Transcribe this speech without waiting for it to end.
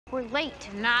We're late.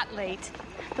 Not late.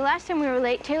 The last time we were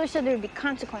late, Taylor said there would be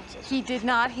consequences. He did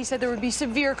not. He said there would be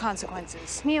severe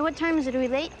consequences. Mia, what time is it? Are we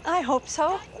late? I hope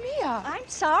so. Mia. I'm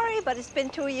sorry, but it's been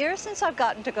 2 years since I've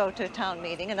gotten to go to a town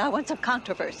meeting, and I want some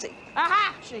controversy.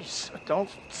 Aha! Jeez, don't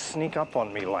sneak up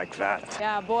on me like that.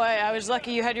 Yeah, boy, I was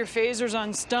lucky you had your phasers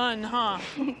on stun, huh?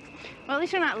 Well, at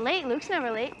least we're not late. Luke's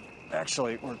never late.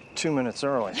 Actually, we're 2 minutes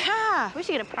early. Yeah. We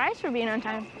should get a prize for being on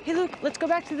time. Hey, Luke, let's go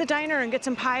back to the diner and get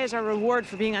some pie as our reward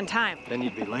for being on time. Then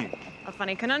you'd be late. A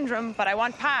funny conundrum, but I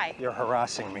want pie. You're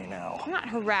harassing me now. I'm not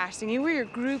harassing you. We're your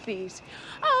groupies.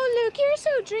 Oh, Luke, you're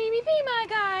so dreamy. Be my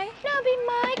guy. No, be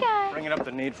my guy. Bringing up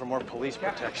the need for more police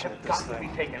protection at this thing.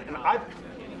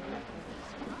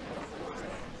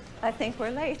 I think we're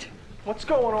late. What's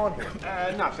going on here?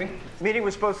 Nothing. Meeting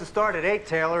was supposed to start at 8,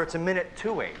 Taylor. It's a minute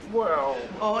to 8. Well,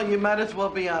 Oh, you might as well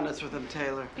be honest with him,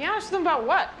 Taylor. Be honest with them about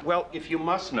what? well, if you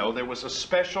must know, there was a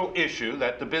special issue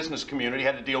that the business community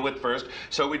had to deal with first,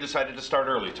 so we decided to start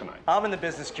early tonight. I'm in the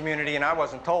business community and I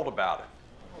wasn't told about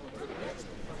it.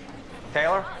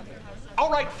 Taylor?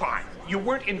 All right, fine. You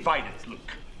weren't invited,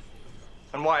 Luke.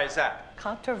 And why is that?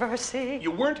 Controversy.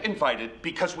 You weren't invited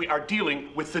because we are dealing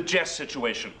with the Jess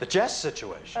situation. The Jess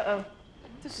situation. Uh-oh.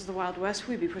 This is the Wild West.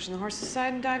 We'd be pushing the horses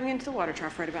aside and diving into the water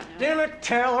trough right about now. Damn it,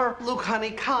 Taylor! Luke, honey,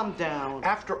 calm down.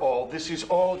 After all, this is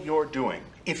all you're doing.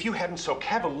 If you hadn't so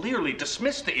cavalierly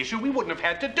dismissed the issue, we wouldn't have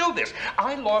had to do this.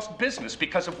 I lost business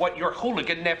because of what your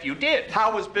hooligan nephew did.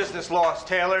 How was business lost,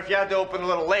 Taylor? If you had to open a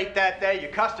little late that day,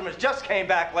 your customers just came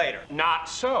back later. Not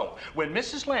so. When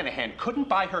Mrs. Lanahan couldn't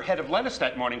buy her head of lettuce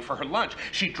that morning for her lunch,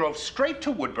 she drove straight to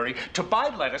Woodbury to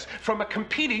buy lettuce from a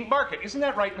competing market. Isn't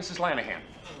that right, Mrs. Lanahan?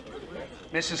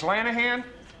 Mrs. Lanahan?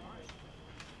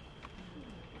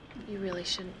 You really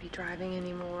shouldn't be driving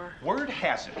anymore. Word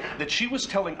has it that she was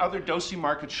telling other Dosey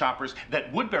Market shoppers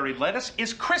that Woodbury lettuce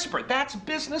is crisper. That's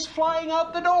business flying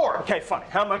out the door. Okay, fine.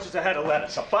 How much is a head of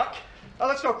lettuce? $1? Oh,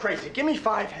 let's go crazy. Give me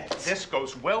 5 heads. This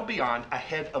goes well beyond a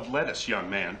head of lettuce, young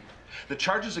man. The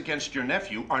charges against your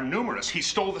nephew are numerous. He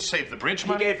stole the Save the Bridge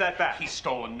money. He gave that back. He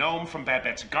stole a gnome from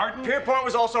Babette's garden. Pierpont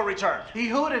was also returned. He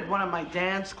hooted one of my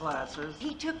dance classes.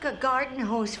 He took a garden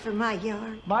hose from my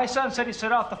yard. My son said he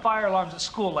set off the fire alarms at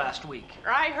school last week.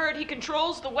 I heard he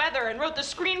controls the weather and wrote the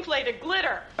screenplay to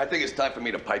Glitter. I think it's time for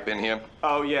me to pipe in here.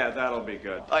 Oh, yeah, that'll be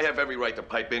good. I have every right to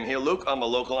pipe in here, Luke. I'm a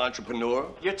local entrepreneur.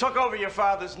 You took over your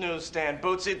father's newsstand,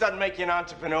 Bootsy. It doesn't make you an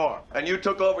entrepreneur. And you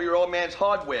took over your old man's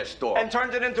hardware store. And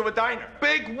turned it into a diner.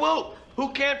 Big whoop!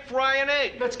 Who can't fry an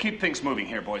egg? Let's keep things moving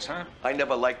here, boys, huh? I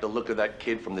never liked the look of that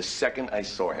kid from the second I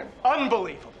saw him.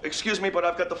 Unbelievable. Excuse me, but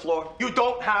I've got the floor. You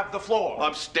don't have the floor.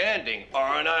 I'm standing,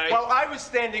 aren't I? Well, I was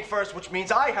standing first, which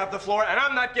means I have the floor, and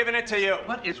I'm not giving it to you.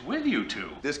 What is with you two?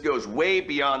 This goes way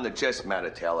beyond the Jess matter,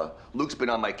 Taylor. Luke's been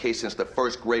on my case since the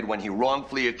 1st grade when he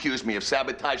wrongfully accused me of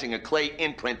sabotaging a clay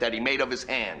imprint that he made of his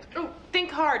hand. Oh, think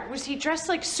hard. Was he dressed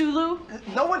like Sulu?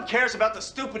 No one cares about the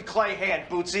stupid clay hand,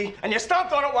 Bootsy. And you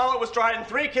stomped on it while it was dry, and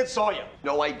 3 kids saw you.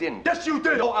 No, I didn't. Yes, you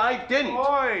did. No, I didn't.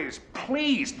 Boys,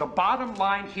 please, the bottom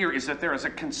line here is that there is a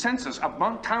consensus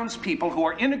among townspeople who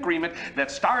are in agreement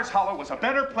that Stars Hollow was a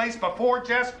better place before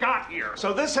Jess got here.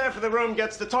 So this half of the room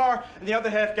gets the tar, and the other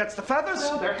half gets the feathers?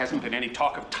 Well, there hasn't been any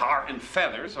talk of tar and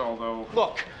feathers, although...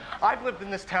 Look, I've lived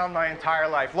in this town my entire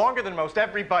life, longer than most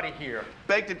everybody here.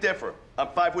 Beg to differ. I'm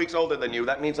 5 weeks older than you.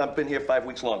 That means I've been here 5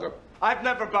 weeks longer. I've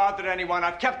never bothered anyone.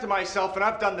 I've kept to myself, and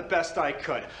I've done the best I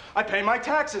could. I pay my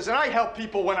taxes, and I help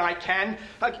people when I can.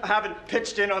 I haven't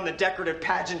pitched in on the decorative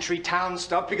pageantry town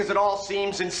stuff because it all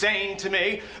seems insane to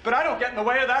me. But I don't get in the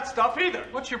way of that stuff either.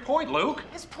 What's your point, Luke?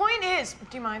 His point is,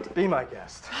 do you mind? Be my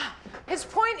guest. His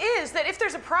point is that if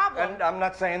there's a problem... And I'm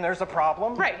not saying there's a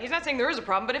problem. Right, he's not saying there is a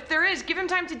problem, but if there is, give him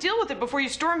time to deal with it before you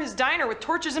storm his diner with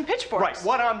torches and pitchforks. Right,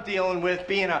 what I'm dealing with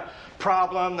being a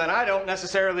problem that I don't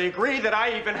necessarily agree that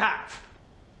I even have.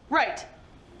 Right.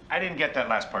 I didn't get that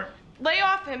last part. Lay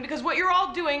off him because what you're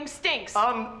all doing stinks.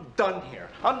 I'm done here.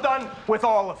 I'm done with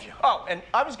all of you. Oh, and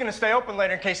I was going to stay open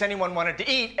later in case anyone wanted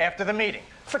to eat after the meeting.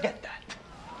 Forget that.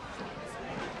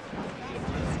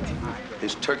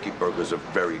 His turkey burgers are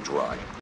very dry.